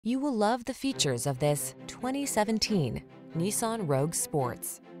You will love the features of this 2017 Nissan Rogue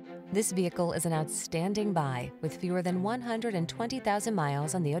Sports. This vehicle is an outstanding buy with fewer than 120,000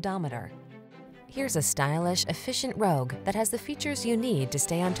 miles on the odometer. Here's a stylish, efficient Rogue that has the features you need to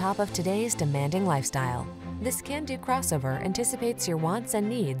stay on top of today's demanding lifestyle. This can-do crossover anticipates your wants and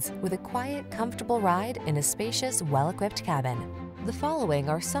needs with a quiet, comfortable ride in a spacious, well-equipped cabin. The following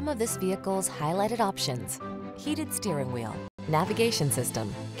are some of this vehicle's highlighted options: heated steering wheel, navigation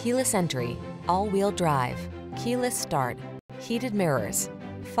system, keyless entry, all-wheel drive, keyless start, heated mirrors,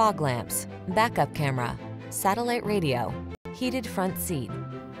 fog lamps, backup camera, satellite radio, heated front seat.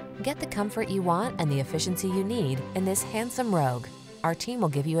 Get the comfort you want and the efficiency you need in this handsome Rogue. Our team will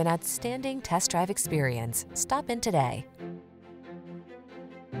give you an outstanding test drive experience. Stop in today.